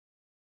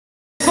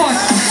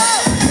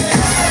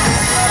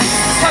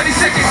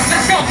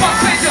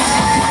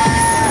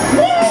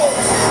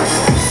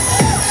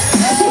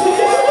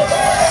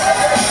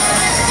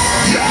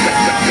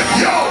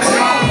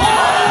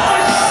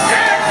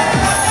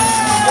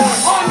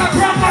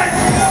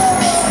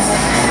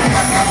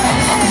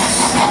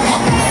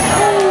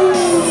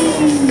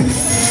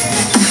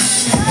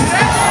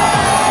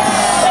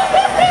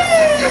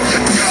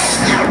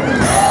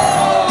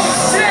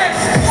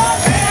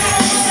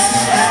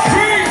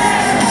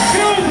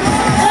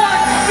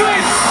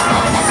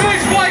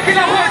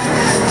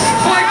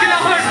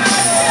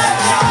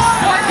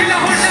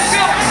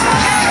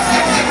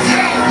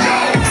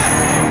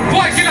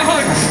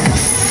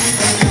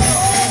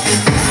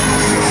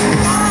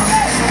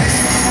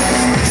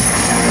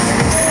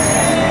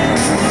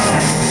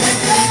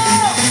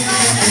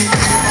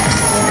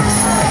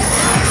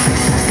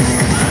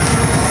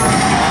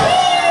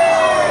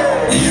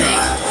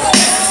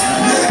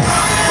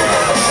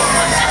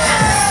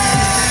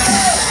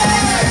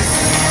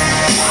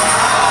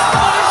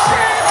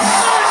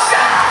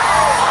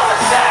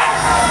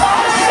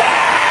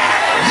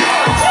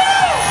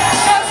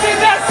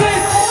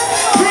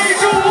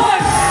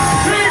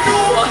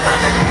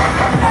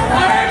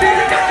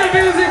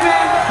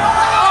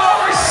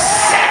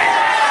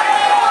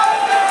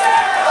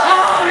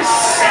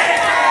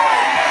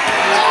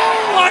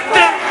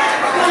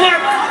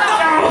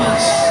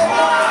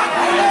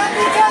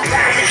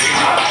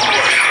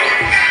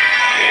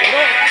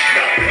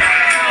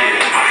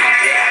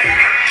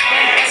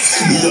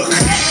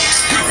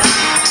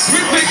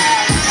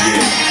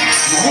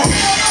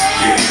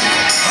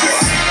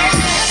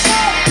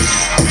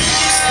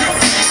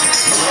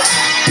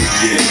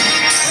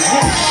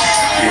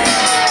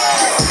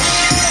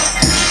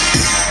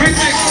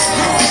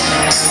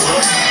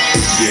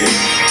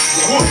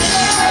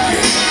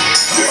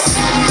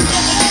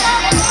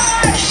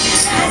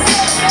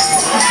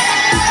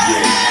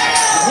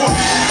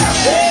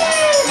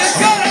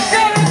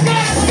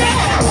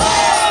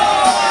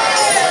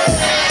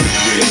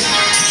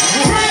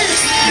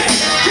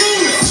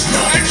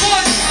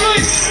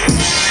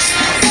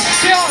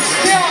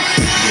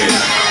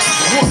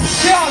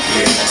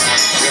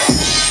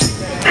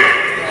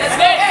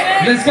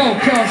Let's go,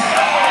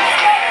 Cross.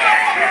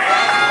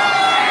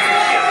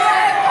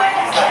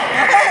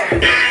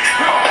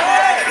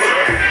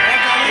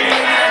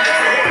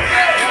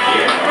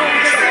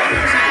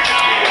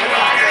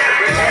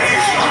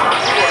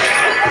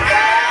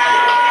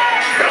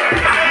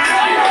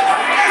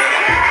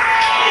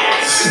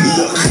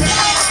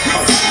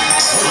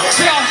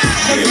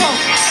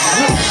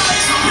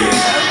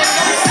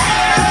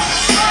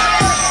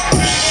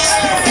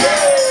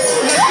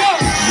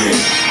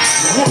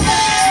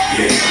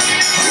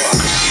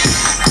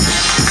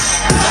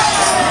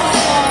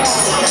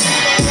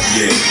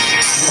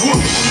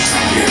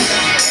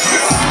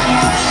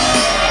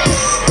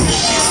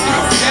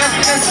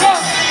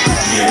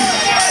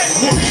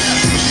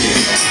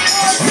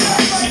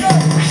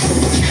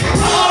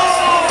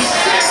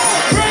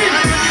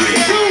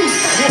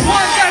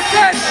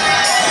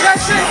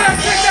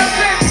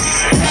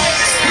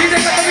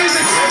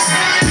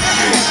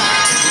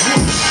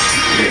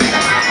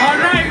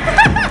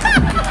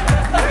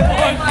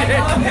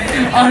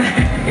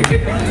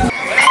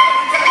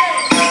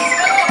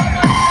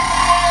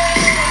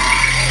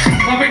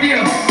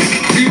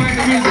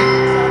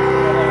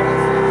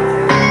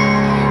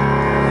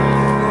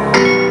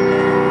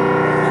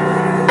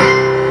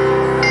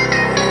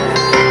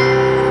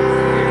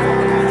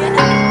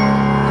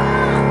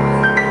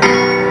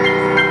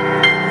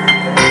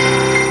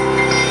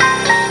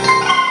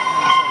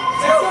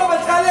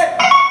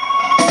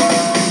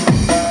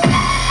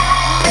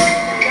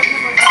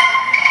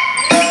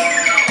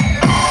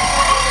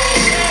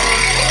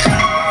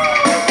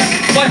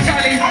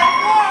 Balshali.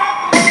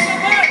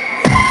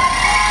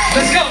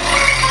 Let's go.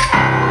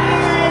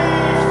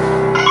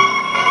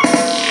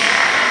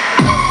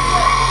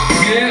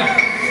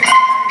 Yeah.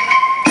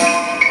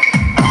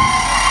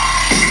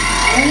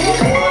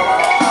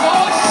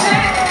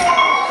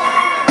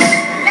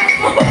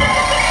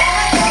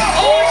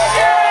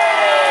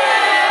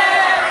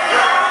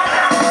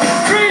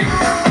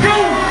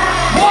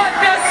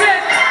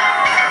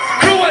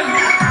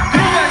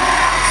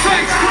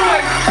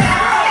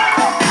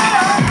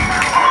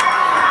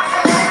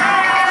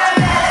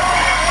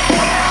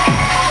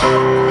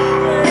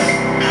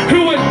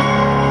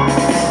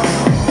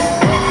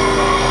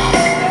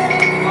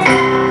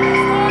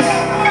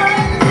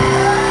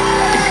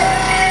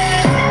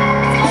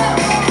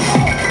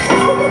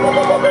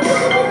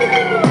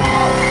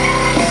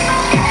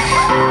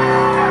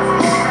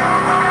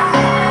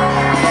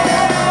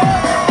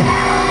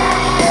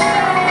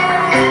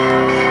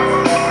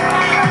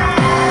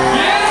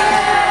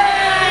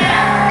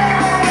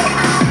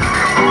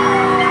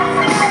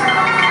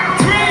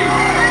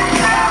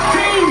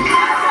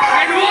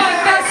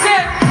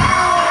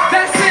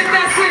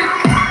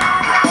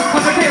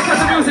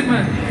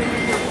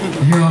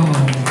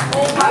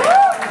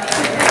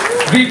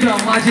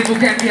 Majid will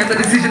get me at the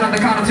decision on the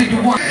count of 3, 2,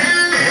 1.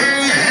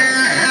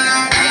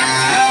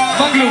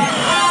 Bungalow.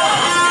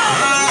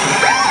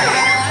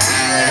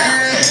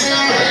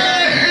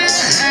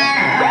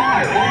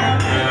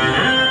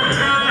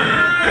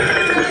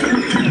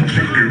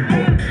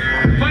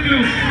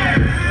 Bungalow.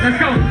 Let's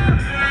go.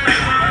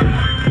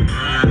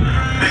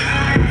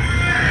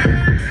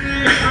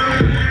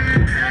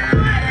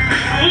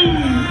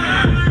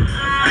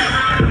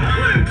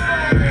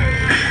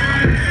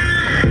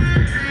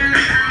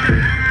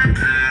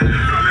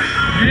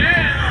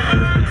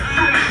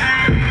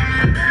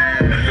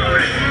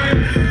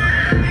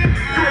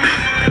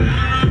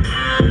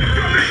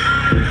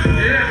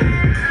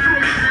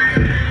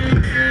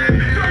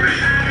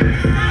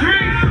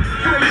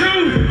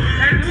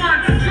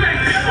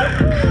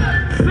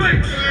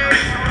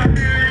 Switch.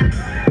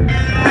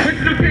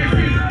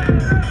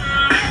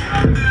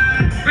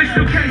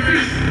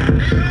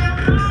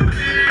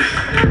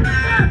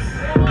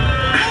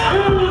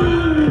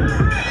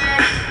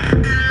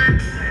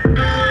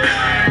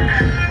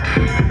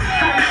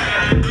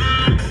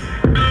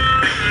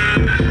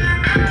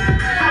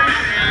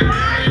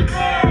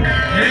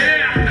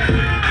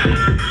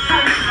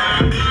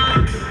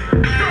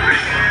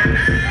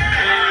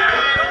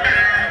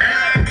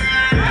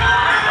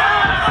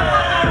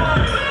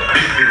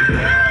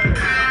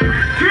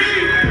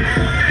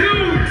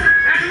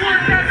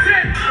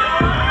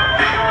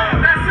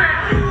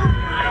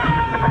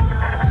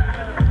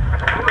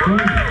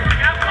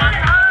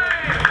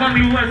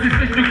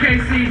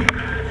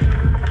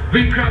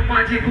 Vikram,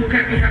 Majiboo,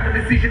 can we have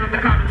a decision on the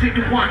count of 3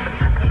 to 1?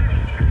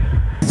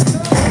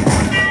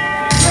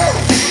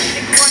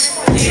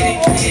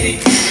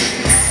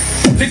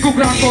 Niku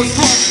Krump goes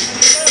first.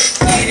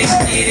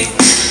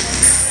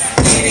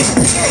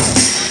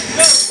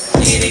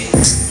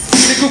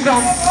 Niku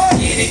Krump.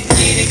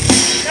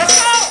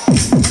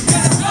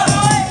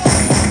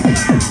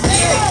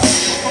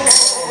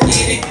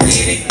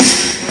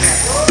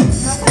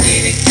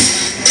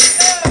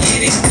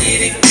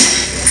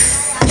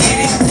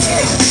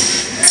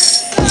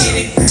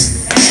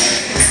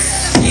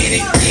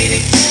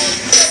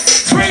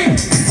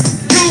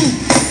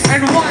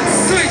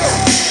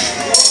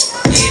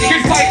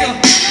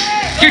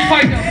 Kid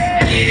fighter.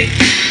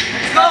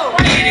 Let's go.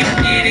 Kid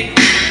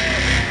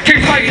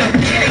fighter.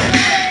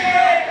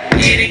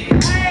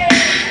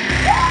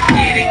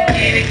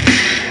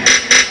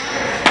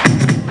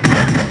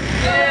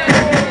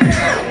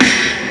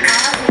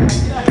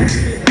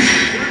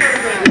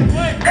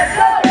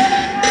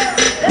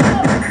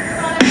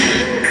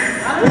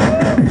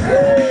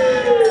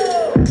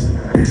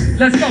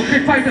 Let's go,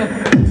 kid fighter.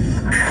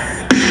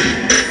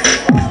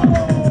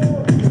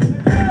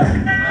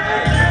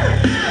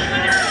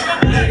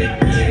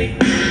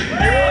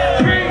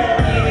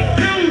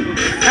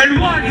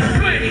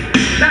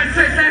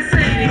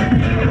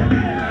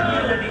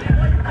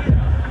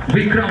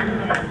 Vikram,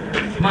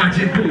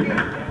 Majiboo,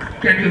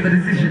 can you have the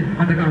decision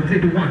on the count 3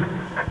 to 1?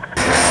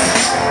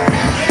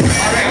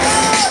 Alright.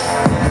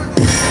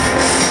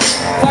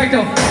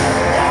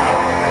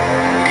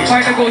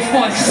 Fighter goes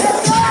first.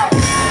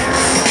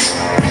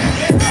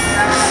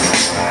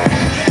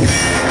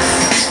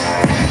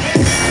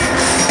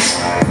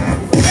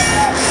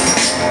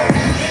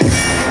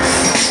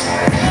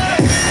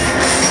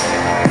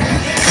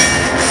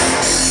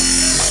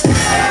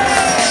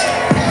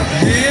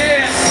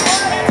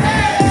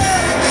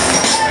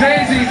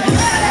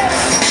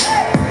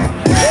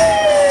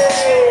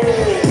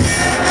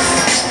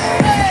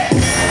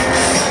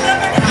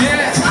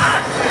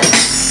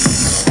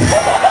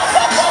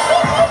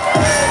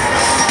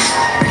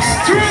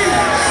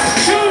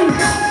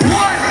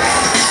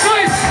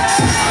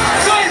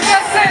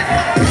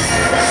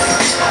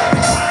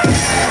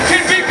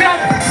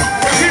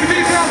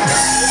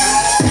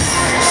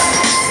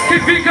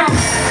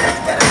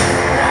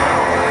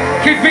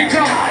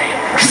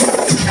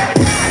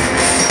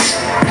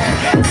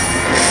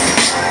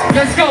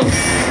 Let's go,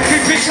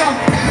 Kid Vikram.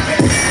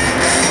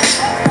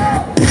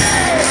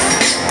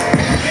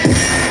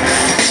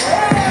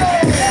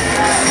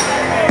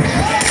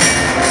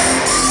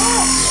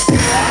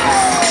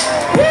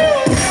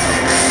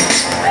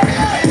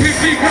 Kid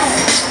Vikram.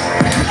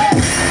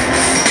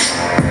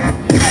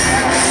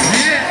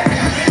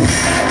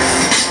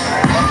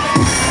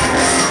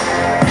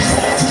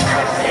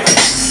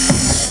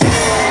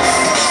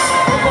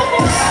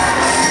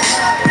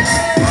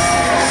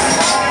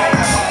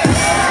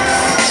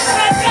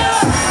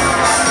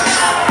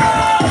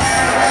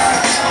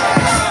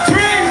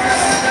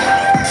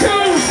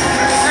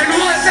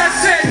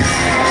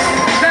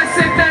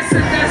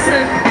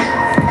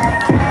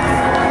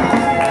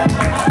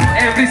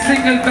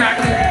 Single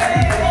battle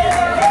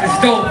is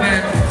dope,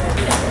 man.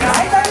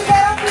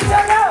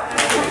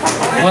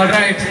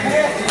 Alright.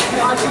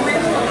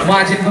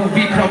 Majiboo,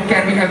 Vikram,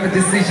 can we have the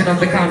decision on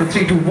the count of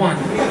 3 to 1?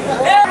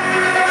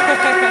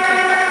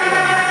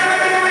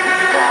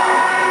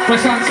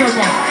 Prashant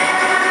Sharma.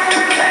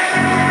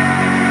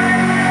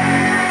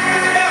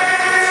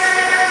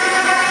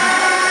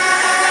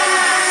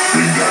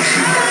 Bring that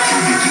shit back to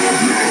the club,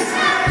 yo.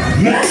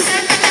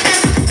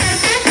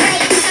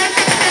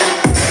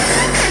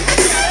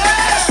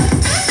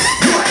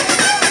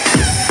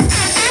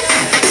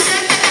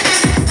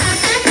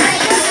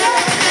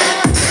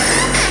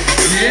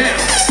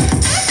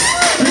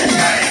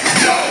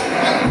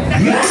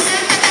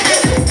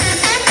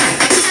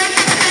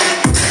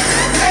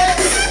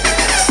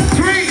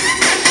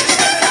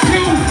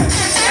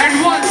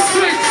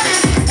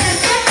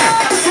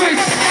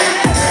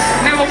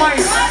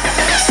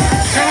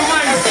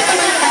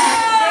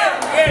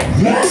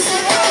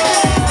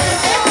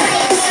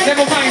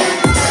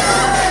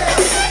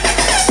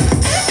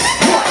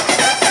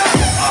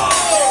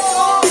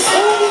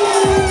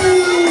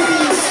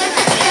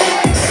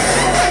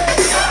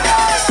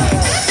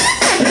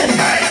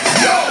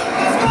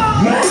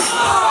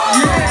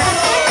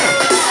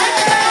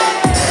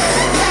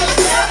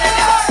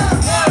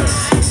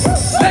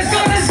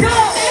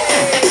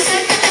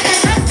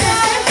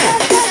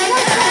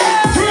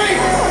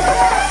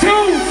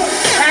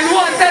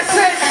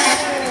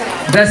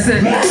 That's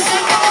it.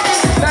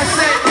 That's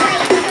it.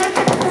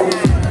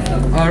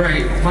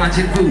 Alright,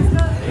 Majiboo,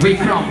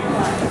 Vikram,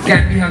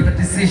 can we have the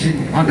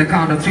decision on the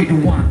count of 3 to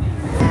 1?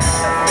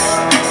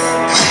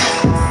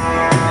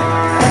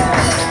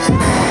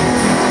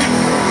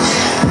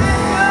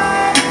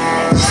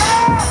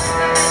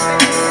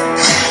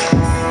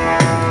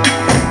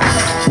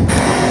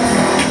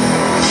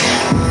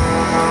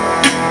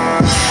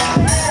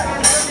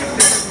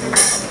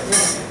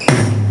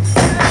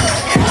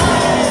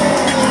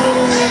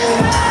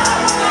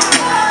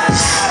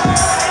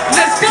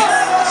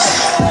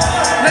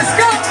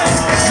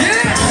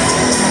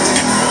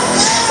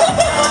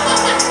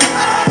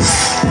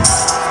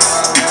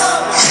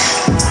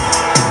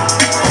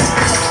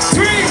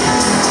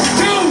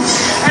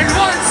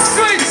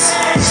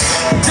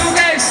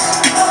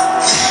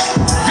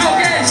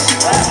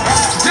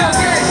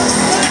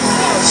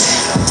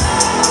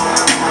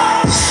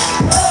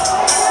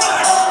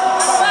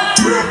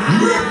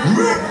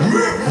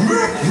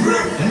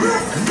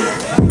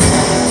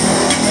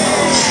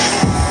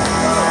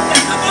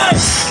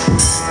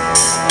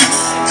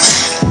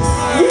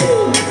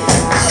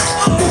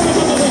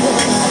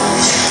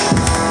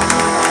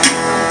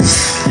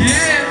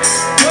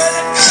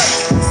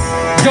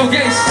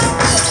 Yes.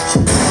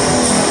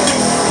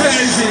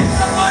 Crazy.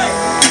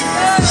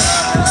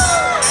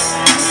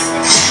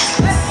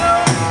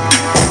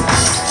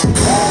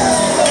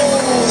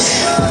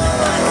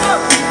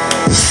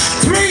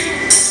 3,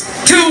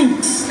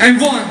 2, and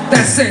 1.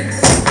 That's it.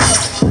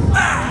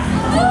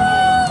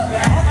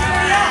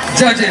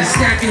 Judges,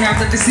 can we have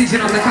the decision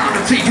on the count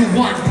of 3, 2,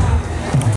 1?